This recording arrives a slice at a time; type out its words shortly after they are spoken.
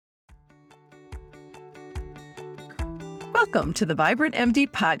Welcome to the Vibrant MD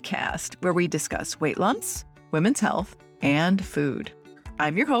podcast, where we discuss weight loss, women's health, and food.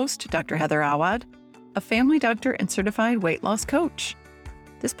 I'm your host, Dr. Heather Awad, a family doctor and certified weight loss coach.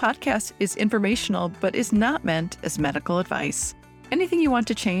 This podcast is informational, but is not meant as medical advice. Anything you want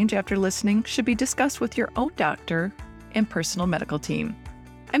to change after listening should be discussed with your own doctor and personal medical team.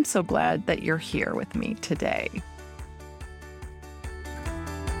 I'm so glad that you're here with me today.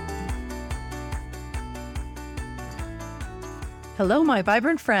 Hello, my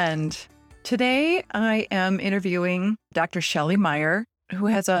vibrant friend. Today, I am interviewing Dr. Shelley Meyer, who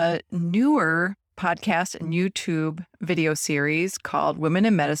has a newer podcast and YouTube video series called Women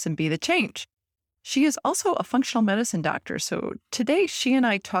in Medicine Be the Change. She is also a functional medicine doctor. So today, she and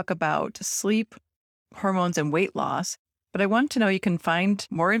I talk about sleep, hormones, and weight loss. But I want to know you can find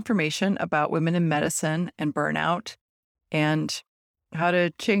more information about women in medicine and burnout and how to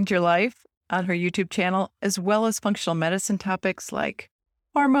change your life on her YouTube channel, as well as functional medicine topics like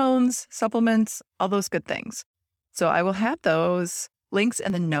hormones, supplements, all those good things. So I will have those links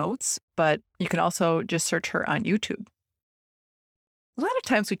in the notes, but you can also just search her on YouTube. A lot of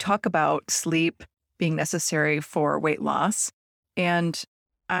times we talk about sleep being necessary for weight loss, and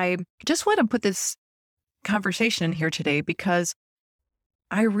I just want to put this conversation in here today because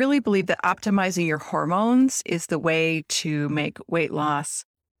I really believe that optimizing your hormones is the way to make weight loss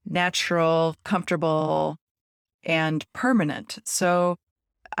natural, comfortable, and permanent. So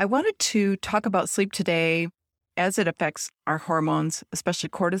I wanted to talk about sleep today as it affects our hormones, especially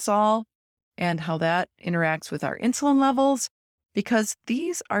cortisol, and how that interacts with our insulin levels, because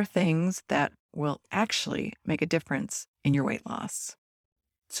these are things that will actually make a difference in your weight loss.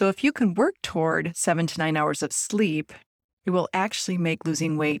 So if you can work toward 7 to 9 hours of sleep, it will actually make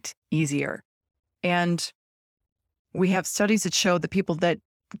losing weight easier. And we have studies that show that people that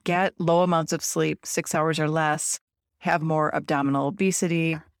get low amounts of sleep, 6 hours or less, have more abdominal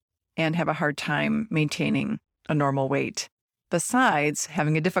obesity and have a hard time maintaining a normal weight, besides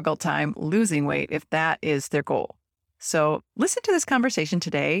having a difficult time losing weight if that is their goal. So listen to this conversation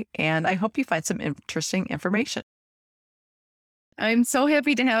today, and I hope you find some interesting information. I'm so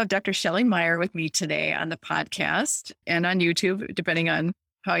happy to have Dr. Shelley Meyer with me today on the podcast and on YouTube, depending on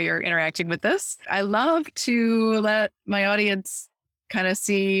how you're interacting with this. I love to let my audience kind of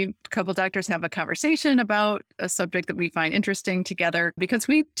see a couple doctors have a conversation about a subject that we find interesting together, because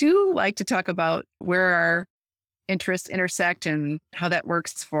we do like to talk about where our interests intersect and how that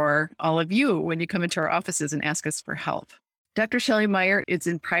works for all of you when you come into our offices and ask us for help. Dr. Shelley Meyer is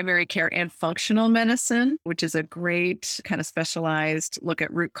in primary care and functional medicine, which is a great kind of specialized look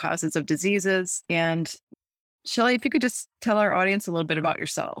at root causes of diseases. And Shelley, if you could just tell our audience a little bit about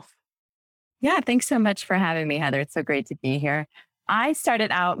yourself. Yeah, thanks so much for having me, Heather. It's so great to be here. I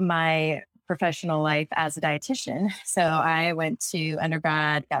started out my professional life as a dietitian. So I went to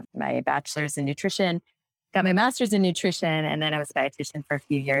undergrad, got my bachelor's in nutrition, got my master's in nutrition, and then I was a dietitian for a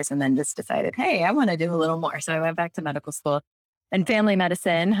few years and then just decided, hey, I want to do a little more. So I went back to medical school. And family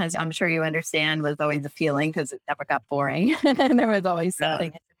medicine, as I'm sure you understand, was always a feeling because it never got boring. And there was always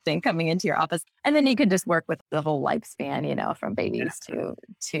something interesting coming into your office. And then you can just work with the whole lifespan, from babies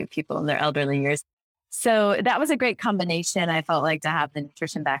to people in their elderly years. So that was a great combination, I felt like, to have the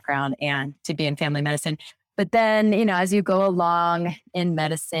nutrition background and to be in family medicine. But then, as you go along in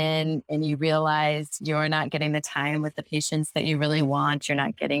medicine and you realize you're not getting the time with the patients that you really want, you're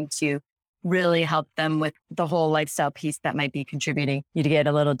not getting to really help them with the whole lifestyle piece that might be contributing you to get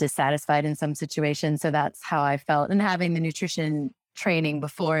a little dissatisfied in some situations. So that's how I felt. And having the nutrition training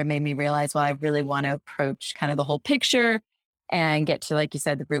before, it made me realize, well, I really want to approach kind of the whole picture and get to, like you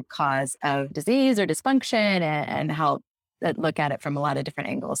said, the root cause of disease or dysfunction and help look at it from a lot of different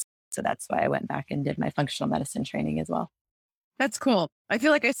angles. So that's why I went back and did my functional medicine training as well. That's cool. I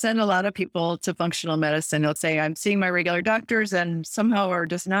feel like I send a lot of people to functional medicine. They'll say, I'm seeing my regular doctors and somehow are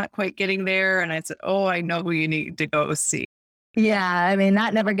just not quite getting there. And I said, oh, I know who you need to go see. Yeah,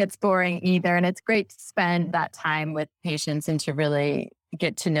 that never gets boring either. And it's great to spend that time with patients and to really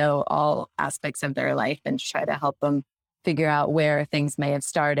get to know all aspects of their life and try to help them figure out where things may have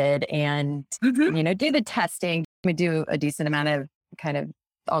started and, do the testing. We do a decent amount of kind of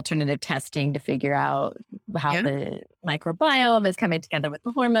alternative testing to figure out how the microbiome is coming together with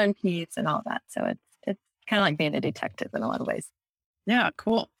the hormone piece and all that. So it's kind of like being a detective in a lot of ways. Yeah,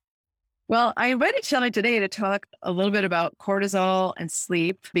 cool. Well, I invited Shelley today to talk a little bit about cortisol and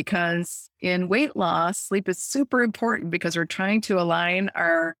sleep, because in weight loss, sleep is super important because we're trying to align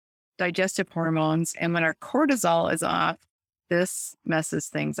our digestive hormones. And when our cortisol is off, this messes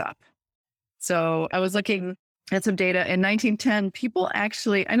things up. So I was looking had some data in 1910, people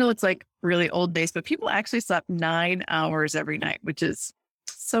actually, I know it's like really old days, but people actually slept 9 hours every night, which is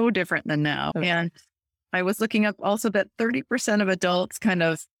so different than now. Okay. And I was looking up also that 30% of adults kind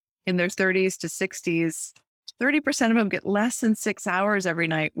of in their 30s to 60s, 30% of them get less than 6 hours every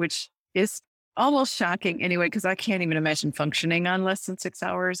night, which is almost shocking anyway, because I can't even imagine functioning on less than 6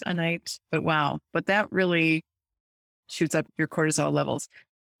 hours a night. But wow, but that really shoots up your cortisol levels.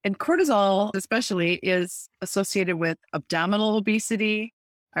 And cortisol, especially, is associated with abdominal obesity.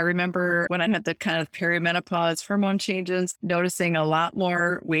 I remember when I had the kind of perimenopause hormone changes, noticing a lot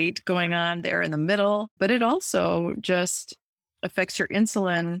more weight going on there in the middle. But it also just affects your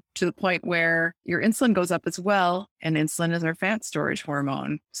insulin to the point where your insulin goes up as well. And insulin is our fat storage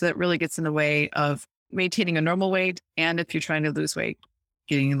hormone. So that really gets in the way of maintaining a normal weight. And if you're trying to lose weight,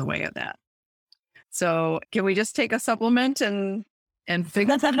 getting in the way of that. So can we just take a supplement and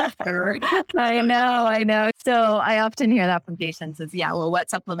figure that out? I know. So I often hear that from patients is, yeah, well, what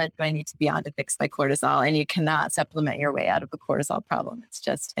supplement do I need to be on to fix my cortisol? And you cannot supplement your way out of a cortisol problem. It's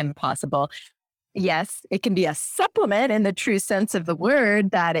just impossible. Yes, it can be a supplement in the true sense of the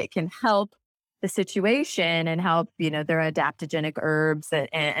word, that it can help the situation and help, there are adaptogenic herbs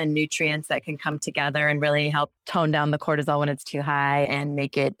and nutrients that can come together and really help tone down the cortisol when it's too high and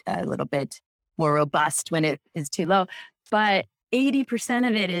make it a little bit more robust when it is too low. But 80%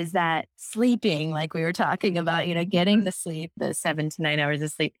 of it is that sleeping, like we were talking about, getting the sleep, the 7 to 9 hours of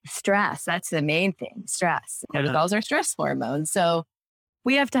sleep, stress. That's the main thing, stress. Cortisols are stress hormones. So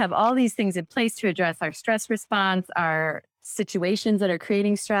we have to have all these things in place to address our stress response, our situations that are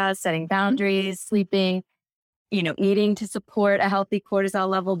creating stress, setting boundaries, sleeping, eating to support a healthy cortisol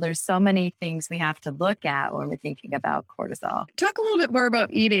level. There's so many things we have to look at when we're thinking about cortisol. Talk a little bit more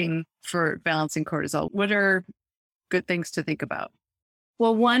about eating for balancing cortisol. What are good things to think about?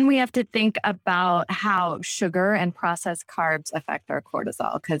 Well, one, we have to think about how sugar and processed carbs affect our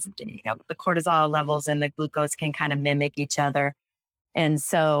cortisol, because the cortisol levels and the glucose can kind of mimic each other. And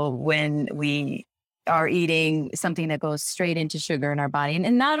so when we are eating something that goes straight into sugar in our body,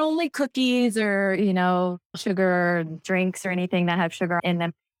 and not only cookies or, sugar drinks or anything that have sugar in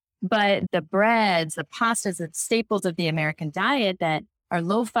them, but the breads, the pastas, the staples of the American diet that are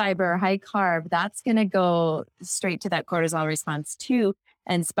low fiber, high carb, that's going to go straight to that cortisol response too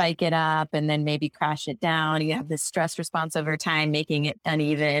and spike it up and then maybe crash it down. You have this stress response over time, making it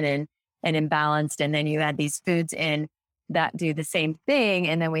uneven and imbalanced. And then you add these foods in that do the same thing.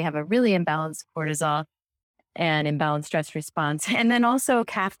 And then we have a really imbalanced cortisol and imbalanced stress response. And then also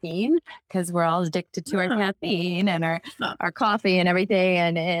caffeine, because we're all addicted to our caffeine and our coffee and everything.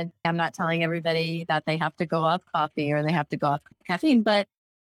 And I'm not telling everybody that they have to go off coffee or they have to go off caffeine, but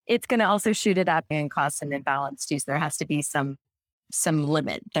it's going to also shoot it up and cause some imbalance too. So there has to be some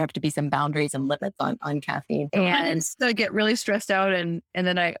limit. There have to be some boundaries and limits on caffeine. And I get really stressed out. And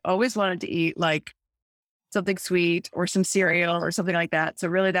then I always wanted to eat like something sweet or some cereal or something like that. So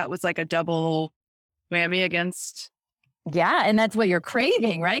really that was like a double whammy against. Yeah. And that's what you're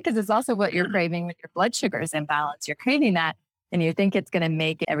craving, right? Because it's also what you're craving when your blood sugar is imbalanced. You're craving that and you think it's going to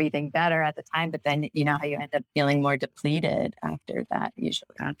make everything better at the time, but then you know how you end up feeling more depleted after that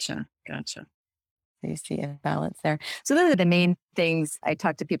usually. Gotcha. So you see a balance there. So those are the main things I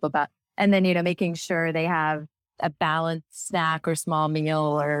talk to people about. And then, making sure they have a balanced snack or small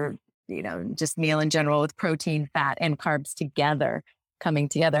meal or, just meal in general with protein, fat, and carbs together, coming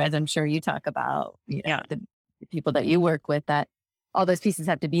together, as I'm sure you talk about, the people that you work with, that all those pieces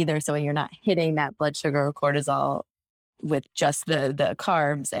have to be there so you're not hitting that blood sugar or cortisol with just the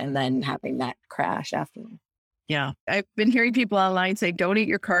carbs and then having that crash after. Yeah. I've been hearing people online say, don't eat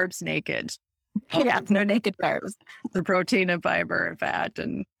your carbs naked. Yeah, no naked carbs. The protein and fiber and fat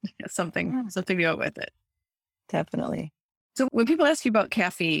and something to go with it. Definitely. So when people ask you about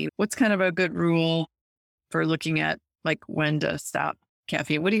caffeine, what's kind of a good rule for looking at like when to stop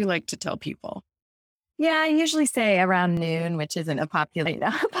caffeine? What do you like to tell people? Yeah, I usually say around noon, which isn't a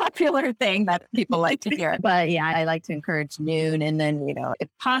popular thing that people like to hear. But yeah, I like to encourage noon. And then, if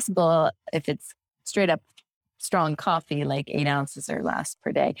possible, if it's straight up strong coffee, like 8 ounces or less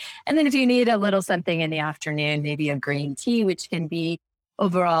per day. And then if you need a little something in the afternoon, maybe a green tea, which can be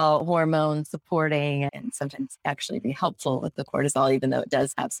overall hormone supporting and sometimes actually be helpful with the cortisol, even though it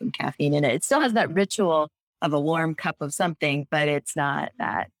does have some caffeine in it. It still has that ritual of a warm cup of something, but it's not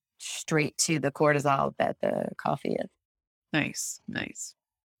that straight to the cortisol that the coffee is. Nice.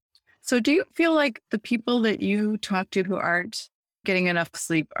 So do you feel like the people that you talk to who aren't getting enough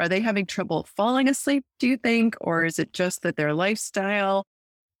sleep, are they having trouble falling asleep, do you think? Or is it just that their lifestyle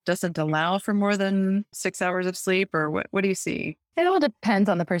doesn't allow for more than 6 hours of sleep, or what do you see? It all depends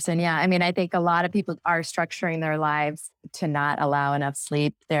on the person. Yeah. I mean, I think a lot of people are structuring their lives to not allow enough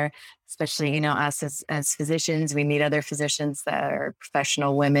sleep. They're, especially, us as physicians, we meet other physicians that are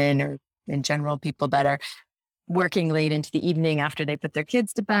professional women or in general, people that are working late into the evening after they put their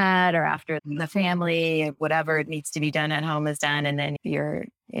kids to bed or after the family, whatever needs to be done at home is done. And then you're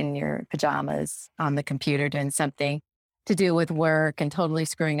in your pajamas on the computer doing something to do with work and totally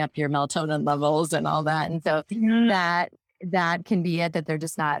screwing up your melatonin levels and all that. And so that can be it, that they're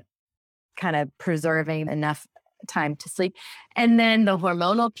just not kind of preserving enough time to sleep. And then the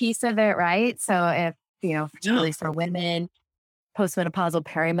hormonal piece of it, right? So if, particularly for women, postmenopausal,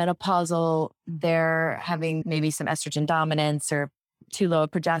 perimenopausal, they're having maybe some estrogen dominance or too low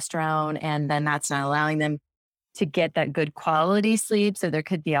of progesterone, and then that's not allowing them to get that good quality sleep. So there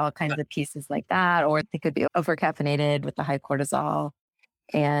could be all kinds of pieces like that, or they could be overcaffeinated with the high cortisol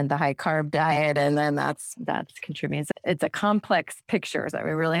and the high carb diet. And then that's contributing. It's a complex picture that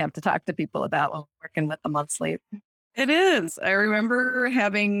we really have to talk to people about when we're working with them on sleep. It is. I remember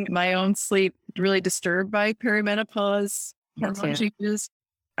having my own sleep really disturbed by perimenopause hormone changes.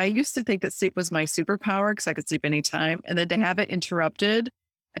 I used to think that sleep was my superpower because I could sleep anytime. And then to have it interrupted,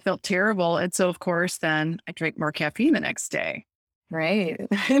 I felt terrible. And so, of course, then I drank more caffeine the next day. Right.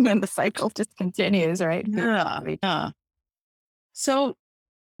 And then the cycle just continues, right? Yeah. So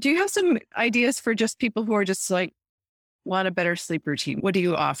do you have some ideas for just people who are just like want a better sleep routine? What do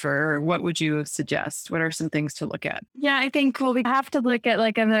you offer, or what would you suggest? What are some things to look at? Yeah, I think we have to look at,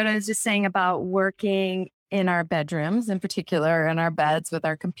 like I was just saying, about working in our bedrooms, in particular, in our beds with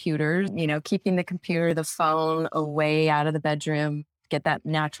our computers, keeping the computer, the phone away out of the bedroom, get that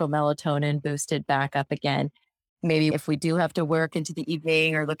natural melatonin boosted back up again. Maybe if we do have to work into the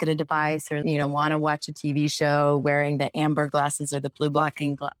evening or look at a device or, want to watch a TV show, wearing the amber glasses or the blue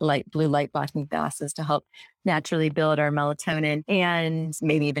light blocking glasses to help naturally build our melatonin, and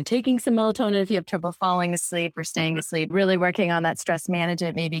maybe even taking some melatonin if you have trouble falling asleep or staying asleep, really working on that stress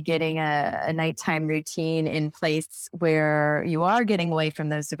management, maybe getting a nighttime routine in place where you are getting away from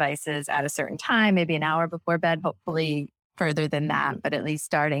those devices at a certain time, maybe an hour before bed, hopefully further than that, but at least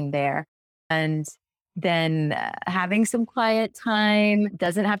starting there. And then having some quiet time.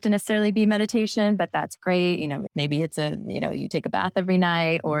 Doesn't have to necessarily be meditation, but that's great. Maybe it's you take a bath every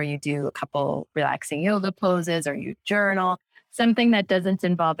night, or you do a couple relaxing yoga poses, or you journal, something that doesn't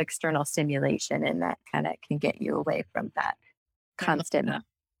involve external stimulation, and that kind of can get you away from that constant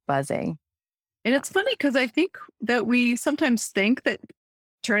buzzing. And it's funny because I think that we sometimes think that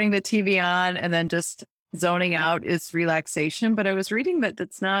turning the TV on and then just zoning out is relaxation, but I was reading that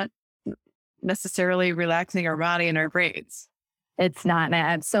that's not necessarily relaxing our body and our brains. It's not. And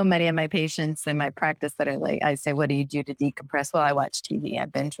I have so many of my patients in my practice that are like, I say, what do you do to decompress? Well, I watch TV. I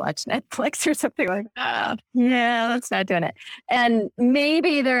binge watch Netflix or something like that. Yeah, that's not doing it. And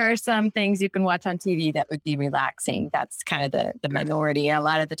maybe there are some things you can watch on TV that would be relaxing. That's kind of the minority. A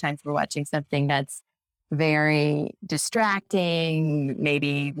lot of the times we're watching something that's very distracting,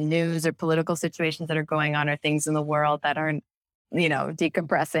 maybe news or political situations that are going on, or things in the world that aren't,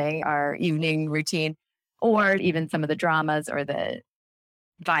 decompressing our evening routine, or even some of the dramas or the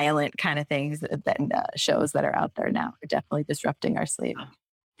violent kind of things that shows that are out there now are definitely disrupting our sleep.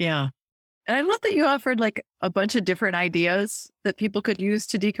 Yeah. And I love that you offered like a bunch of different ideas that people could use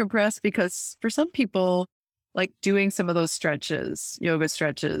to decompress, because for some people, like doing some of those stretches, yoga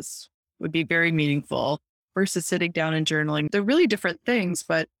stretches, would be very meaningful versus sitting down and journaling. They're really different things,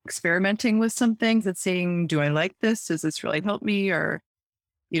 but experimenting with some things and seeing, do I like this? Does this really help me? Or,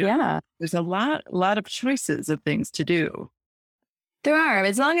 there's a lot of choices of things to do. There are,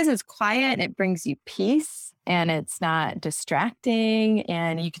 as long as it's quiet and it brings you peace and it's not distracting,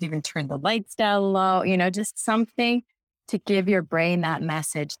 and you can even turn the lights down low, just something to give your brain that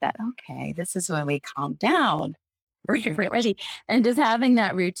message that, okay, this is when we calm down. We're ready. And just having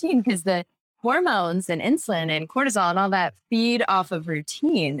that routine, because the hormones and insulin and cortisol and all that feed off of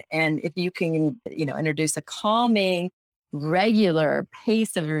routine. And if you can, introduce a calming, regular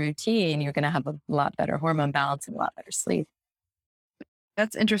pace of a routine, you're going to have a lot better hormone balance and a lot better sleep.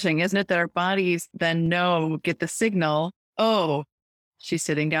 That's interesting, isn't it? That our bodies then get the signal, oh, she's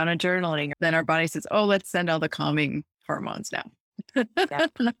sitting down and journaling. Then our body says, oh, let's send all the calming hormones now. Yeah,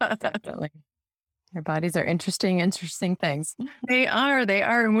 definitely. Our bodies are interesting things. They are.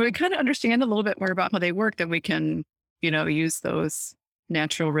 And when we kind of understand a little bit more about how they work, then we can, use those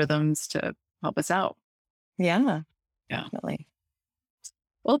natural rhythms to help us out. Yeah. Definitely.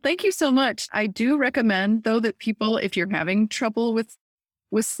 Well, thank you so much. I do recommend, though, that people, if you're having trouble with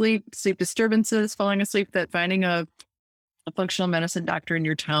sleep disturbances, falling asleep, that finding a a functional medicine doctor in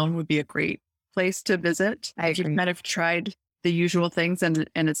your town would be a great place to visit. I If you've agree. kind of tried the usual things and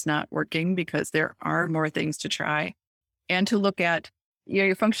it's not working, because there are more things to try. And to look at,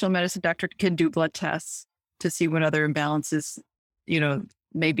 your functional medicine doctor can do blood tests to see what other imbalances,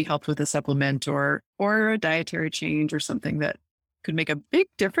 maybe help with a supplement or a dietary change or something that could make a big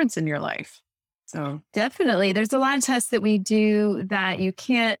difference in your life. So Definitely. There's a lot of tests that we do that you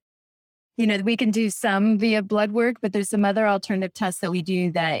can't, we can do some via blood work, but there's some other alternative tests that we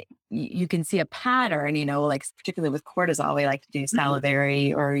do that you can see a pattern, like particularly with cortisol, we like to do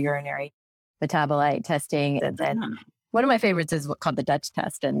salivary or urinary metabolite testing. And then one of my favorites is what's called the Dutch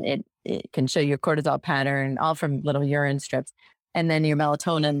test, and it can show your cortisol pattern, all from little urine strips, and then your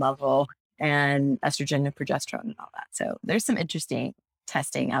melatonin level and estrogen and progesterone and all that. So there's some interesting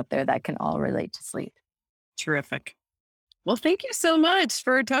testing out there that can all relate to sleep. terrific. Well, thank you so much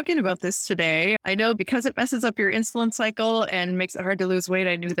for talking about this today. I know because it messes up your insulin cycle and makes it hard to lose weight,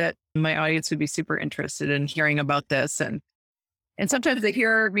 I knew that my audience would be super interested in hearing about this. And sometimes they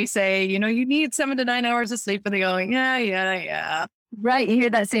hear me say, you need 7 to 9 hours of sleep, and they go, yeah. Right. You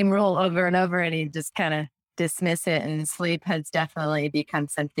hear that same rule over and over, and you just kind of dismiss it. And sleep has definitely become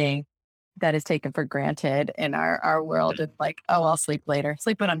something that is taken for granted in our world of like, oh, I'll sleep later.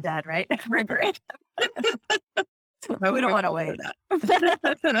 Sleep when I'm dead, right? Right. We don't want to wait.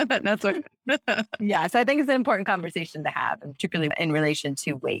 That's what. Yeah. So I think it's an important conversation to have, and particularly in relation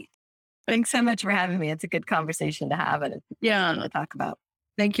to weight. Thanks so much for having me. It's a good conversation to have and to talk about.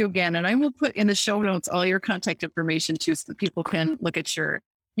 Thank you again. And I will put in the show notes all your contact information too, so that people can look at your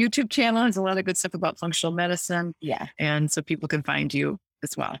YouTube channel. There's a lot of good stuff about functional medicine. Yeah. And so people can find you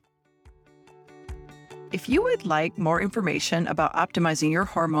as well. If you would like more information about optimizing your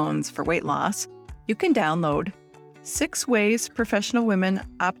hormones for weight loss, you can download 6 Ways Professional Women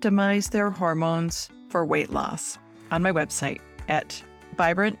Optimize Their Hormones for Weight Loss on my website at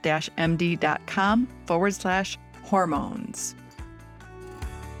vibrant-md.com/hormones.